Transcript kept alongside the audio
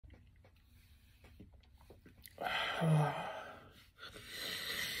All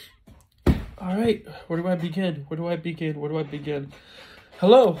right, where do I begin? Where do I begin? Where do I begin?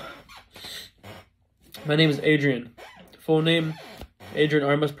 Hello, my name is Adrian. Full name, Adrian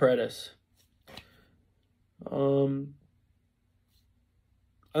Armas Paredes. I'm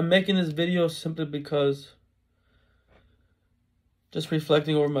making this video simply because just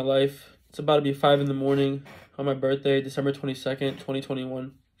reflecting over my life. It's about to be 5 in the morning on my birthday, December 22nd,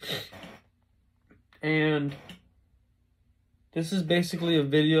 2021. And this is basically a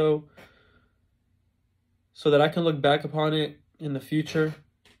video so that I can look back upon it in the future.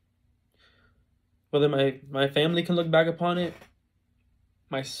 Whether my family can look back upon it,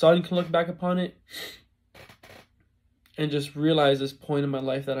 my son can look back upon it, and just realize this point in my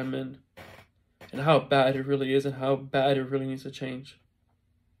life that I'm in and how bad it really is and how bad it really needs to change.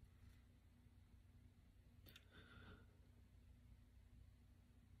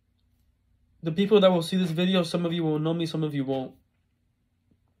 The people that will see this video, some of you will know me, some of you won't.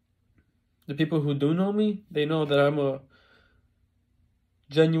 The people who do know me, they know that I'm a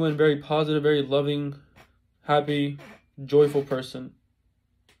genuine, very positive, very loving, happy, joyful person.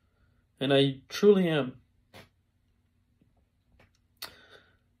 And I truly am.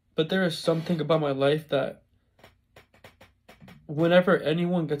 But there is something about my life that whenever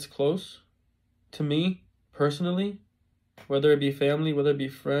anyone gets close to me personally, whether it be family, whether it be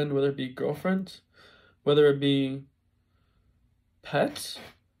friend, whether it be girlfriends, whether it be pets,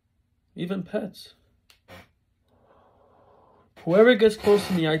 even pets. Whoever gets close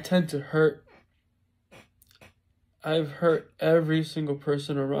to me, I tend to hurt. I've hurt every single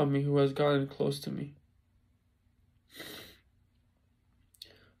person around me who has gotten close to me.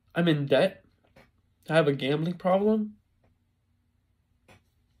 I'm in debt. I have a gambling problem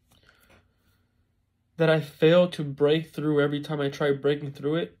that I fail to break through. Every time I try breaking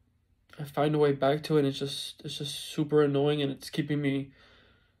through it, I find a way back to it, and it's just super annoying, and it's keeping me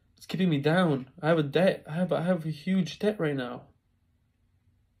down. I have a debt. I have a huge debt right now.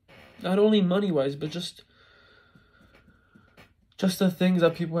 Not only money-wise, but just the things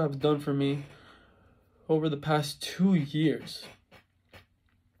that people have done for me over the past 2 years.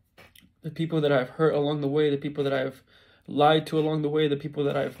 The people that I've hurt along the way, the people that I've lied to along the way, the people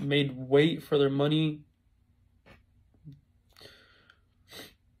that I've made wait for their money.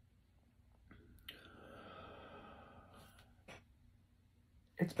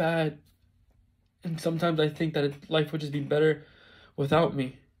 It's bad. And sometimes I think that life would just be better without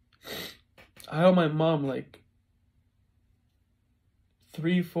me. I owe my mom like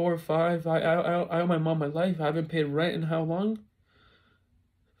 3, 4, 5. I owe my mom my life. I haven't paid rent in how long?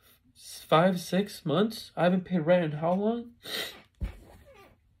 5, 6 months? I haven't paid rent in how long?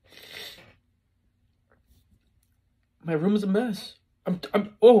 My room is a mess.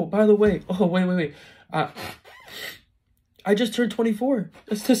 Oh, by the way. Oh, wait. I just turned 24.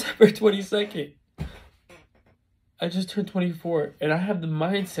 It's December 22nd. I just turned 24, and I have the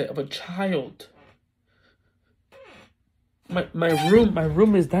mindset of a child. My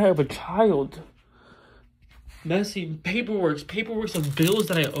room is that of a child. Messy paperwork of bills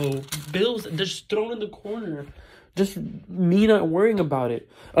that I owe. Bills just thrown in the corner. Just me not worrying about it.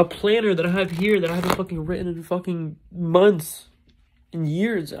 A planner that I have here that I haven't fucking written in fucking months. In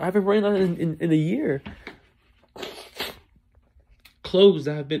years. I haven't written on it in a year. Clothes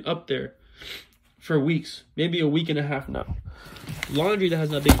that have been up there for weeks. Maybe a week and a half now. Laundry that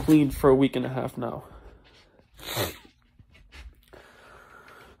has not been cleaned for a week and a half now.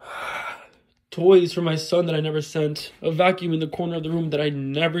 Toys for my son that I never sent. A vacuum in the corner of the room that I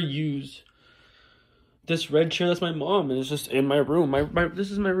never use. This red chair, that's my mom, and it's just in my room.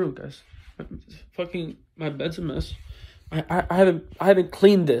 This is my room, guys. My bed's a mess. I haven't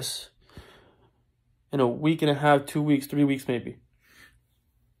cleaned this in a week and a half, 2 weeks, 3 weeks maybe.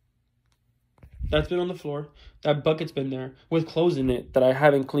 That's been on the floor. That bucket's been there with clothes in it that I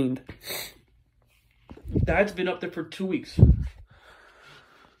haven't cleaned. That's been up there for 2 weeks.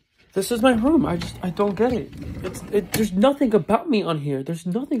 This is my room. I don't get it. There's nothing about me on here. There's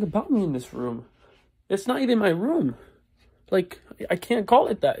nothing about me in this room. It's not even my room. Like, I can't call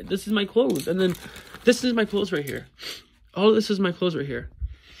it that. This is my clothes. And then this is my clothes right here. All of this is my clothes right here.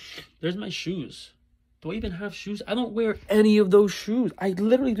 There's my shoes. Do I even have shoes? I don't wear any of those shoes. I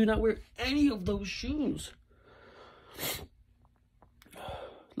literally do not wear any of those shoes.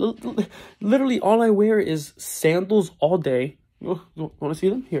 Literally all I wear is sandals all day. You want to see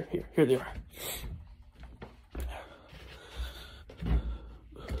them? Here they are.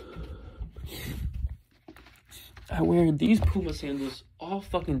 I wear these Puma sandals all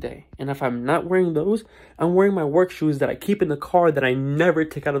fucking day. And if I'm not wearing those, I'm wearing my work shoes that I keep in the car that I never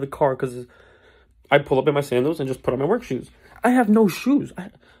take out of the car because I pull up in my sandals and just put on my work shoes. I have no shoes.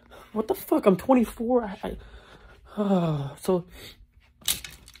 What the fuck? I'm 24. So,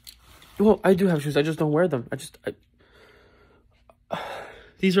 well, I do have shoes. I just don't wear them.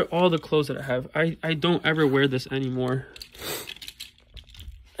 These are all the clothes that I have. I don't ever wear this anymore.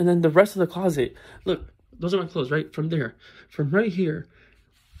 And then the rest of the closet, look, those are my clothes, right? From there, from right here,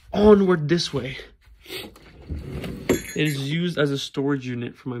 onward this way. It is used as a storage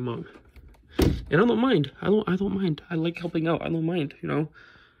unit for my mom. And I don't mind. I don't mind. I like helping out. I don't mind, you know?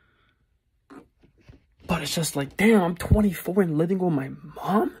 But it's just like, damn, I'm 24 and living with my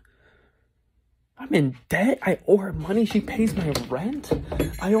mom? I'm in debt. I owe her money. She pays my rent.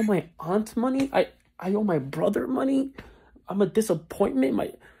 I owe my aunt money. I owe my brother money. I'm a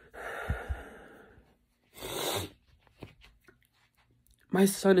disappointment. My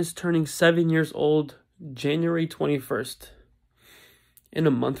son is turning 7 years old January 21st. In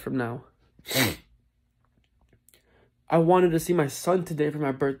a month from now. I wanted to see my son today for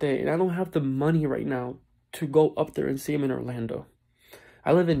my birthday, and I don't have the money right now to go up there and see him in Orlando.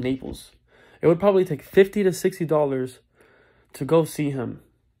 I live in Naples. It would probably take $50 to $60 to go see him.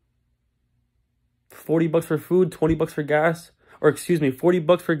 $40 for food, $20 for gas. Or excuse me,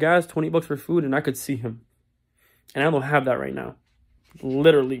 $40 for gas, $20 for food, and I could see him. And I don't have that right now.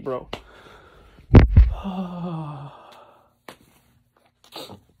 Literally, bro.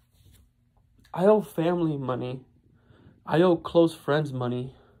 I owe family money. I owe close friends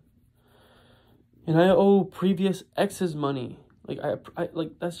money. And I owe previous exes money. Like,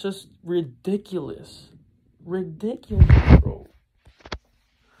 like, that's just ridiculous. Ridiculous, bro.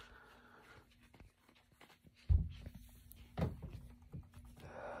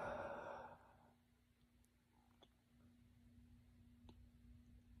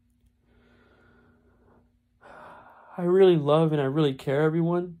 I really love and I really care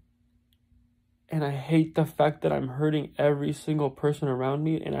everyone. And I hate the fact that I'm hurting every single person around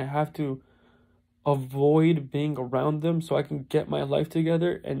me. And I have to avoid being around them so I can get my life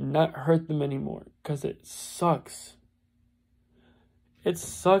together and not hurt them anymore. Because it sucks. It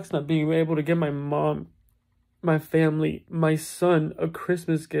sucks not being able to get my mom, my family, my son a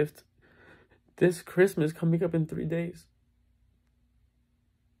Christmas gift. This Christmas coming up in 3 days.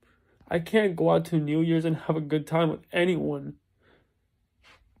 I can't go out to New Year's and have a good time with anyone.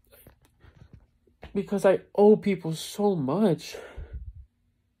 Because I owe people so much.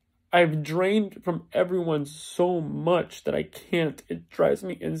 I've drained from everyone so much that I can't. It drives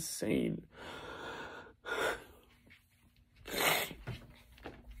me insane.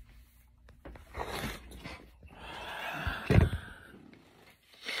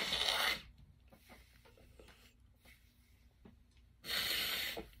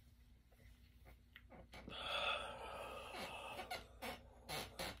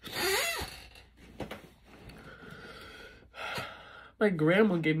 My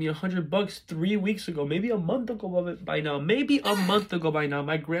grandma gave me $100 3 weeks ago, maybe a month ago by now. My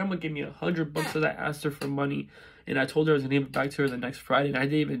grandma gave me $100 because I asked her for money, and I told her I was gonna give it back to her the next Friday, and I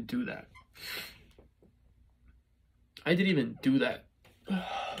didn't even do that.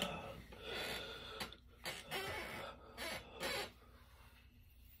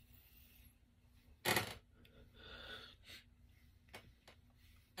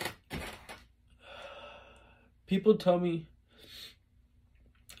 People tell me,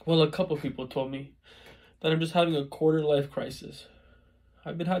 well, a couple people told me that I'm just having a quarter-life crisis.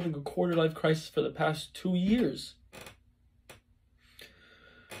 I've been having a quarter-life crisis for the past 2 years.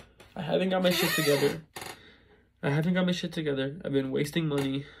 I haven't got my shit together. I've been wasting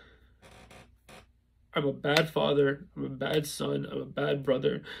money. I'm a bad father. I'm a bad son. I'm a bad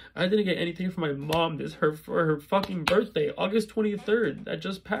brother. I didn't get anything from my mom for her fucking birthday, August 23rd. That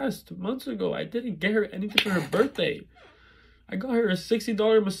just passed months ago. I didn't get her anything for her birthday. I got her a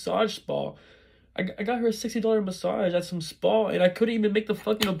 $60 massage spa. I got her a $60 massage at some spa, and I couldn't even make the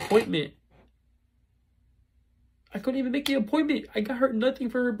fucking appointment. I got her nothing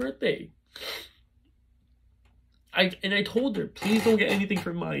for her birthday. I told her, please don't get anything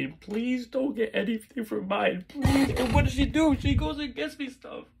for mine. Please don't get anything for mine. Please. And what does she do? She goes and gets me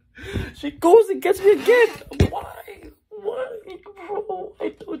stuff. She goes and gets me a gift. Why? Why, bro? I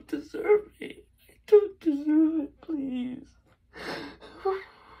don't deserve it. Please.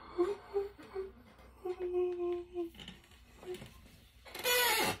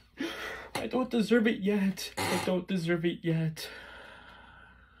 I don't deserve it yet.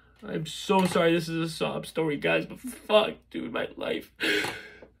 I'm so sorry this is a sob story, guys, but fuck, dude, my life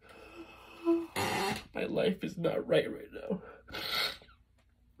is not right now.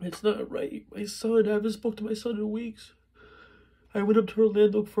 It's not right. My son, I haven't spoke to my son in weeks. I went up to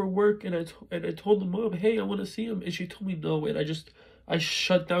Orlando for work, and I told the mom, hey, I want to see him, and she told me no, and I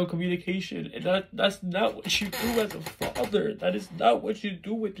shut down communication, and that's not what you do as a father. That is not what you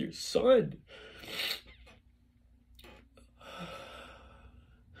do with your son.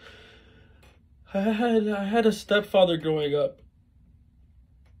 I had a stepfather growing up.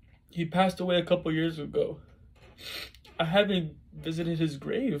 He passed away a couple years ago. I haven't visited his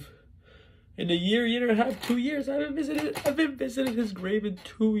grave in a year and a half, 2 years. I haven't visited his grave in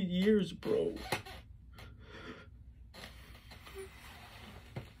 2 years, bro.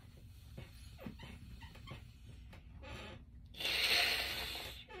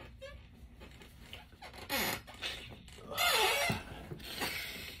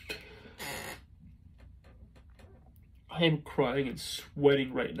 I am crying and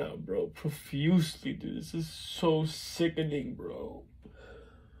sweating right now, bro. Profusely, dude. This is so sickening, bro.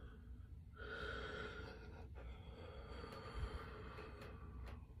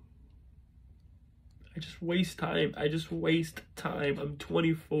 I just waste time. I'm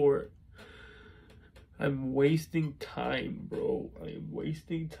 24. I'm wasting time, bro. I am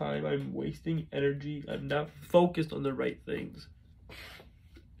wasting time. I'm wasting energy. I'm not focused on the right things.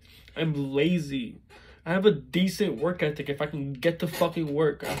 I'm lazy. I have a decent work ethic. If I can get to fucking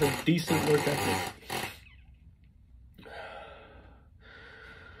work, I have a decent work ethic.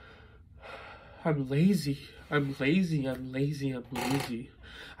 I'm lazy. I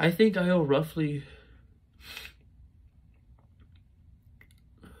think I owe roughly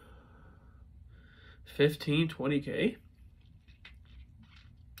 $15-20K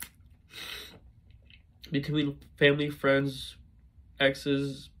between family, friends,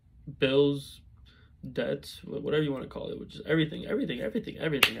 exes, bills, debts, whatever you want to call it, which is everything, at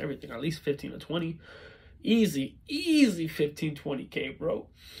least 15 to 20. Easy 15-20K, bro.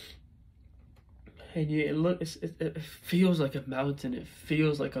 And yeah, look, it feels like a mountain. It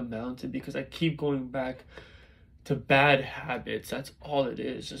feels like a mountain because I keep going back to bad habits. That's all it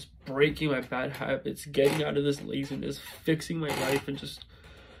is. Just breaking my bad habits, getting out of this laziness, fixing my life, and just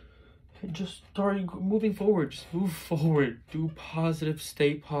starting moving forward. Just move forward. Do positive.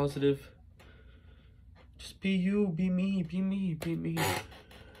 Stay positive. Just be you. Be me.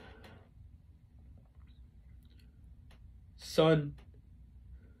 Son,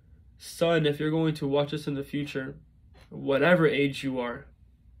 if you're going to watch this in the future, whatever age you are,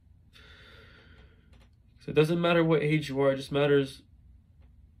 so it doesn't matter what age you are, it just matters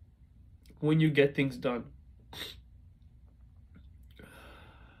when you get things done.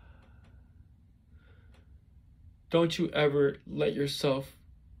 Don't you ever let yourself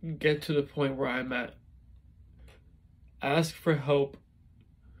get to the point where I'm at. Ask for help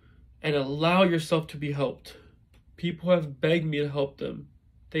and allow yourself to be helped. People have begged me to help them.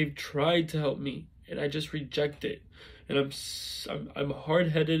 They've tried to help me, and I just reject it. And I'm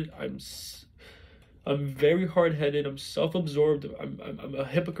hard-headed. I'm very hard-headed. I'm self-absorbed. I'm a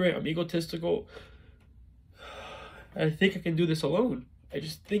hypocrite. I'm egotistical. I think I can do this alone. I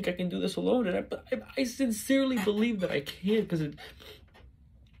just think I can do this alone, and I sincerely believe that I can, because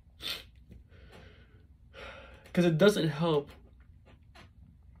it doesn't help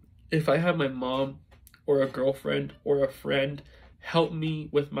if I have my mom or a girlfriend or a friend help me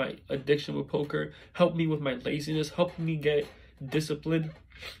with my addiction with poker, help me with my laziness, help me get disciplined.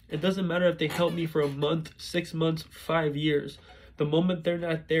 It doesn't matter if they help me for a month, 6 months, 5 years. The moment they're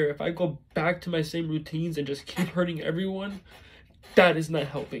not there, if I go back to my same routines and just keep hurting everyone, that is not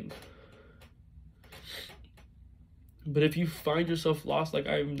helping. But if you find yourself lost like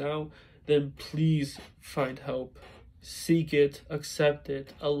I am now, then please find help. Seek it, accept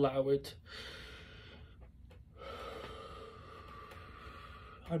it, allow it.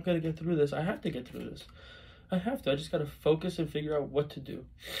 I'm gonna get through this. I have to get through this. I have to. I just gotta focus and figure out what to do.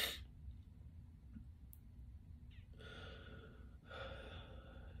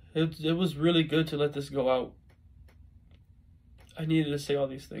 It was really good to let this go out. I needed to say all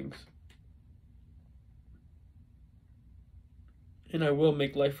these things. And I will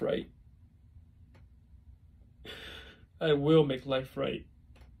make life right. I will make life right.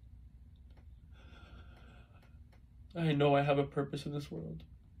 I know I have a purpose in this world.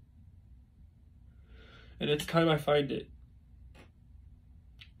 And it's time I find it.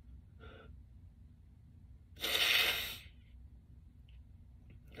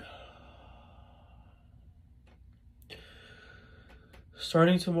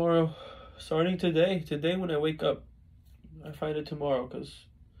 Starting tomorrow, starting today when I wake up, I find it tomorrow, because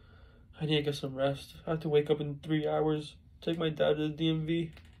I need to get some rest. I have to wake up in 3 hours, take my dad to the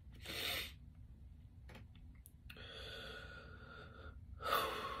DMV.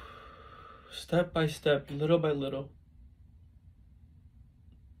 Step by step, little by little.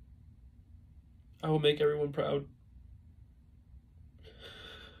 I will make everyone proud.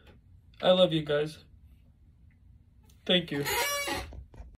 I love you guys. Thank you.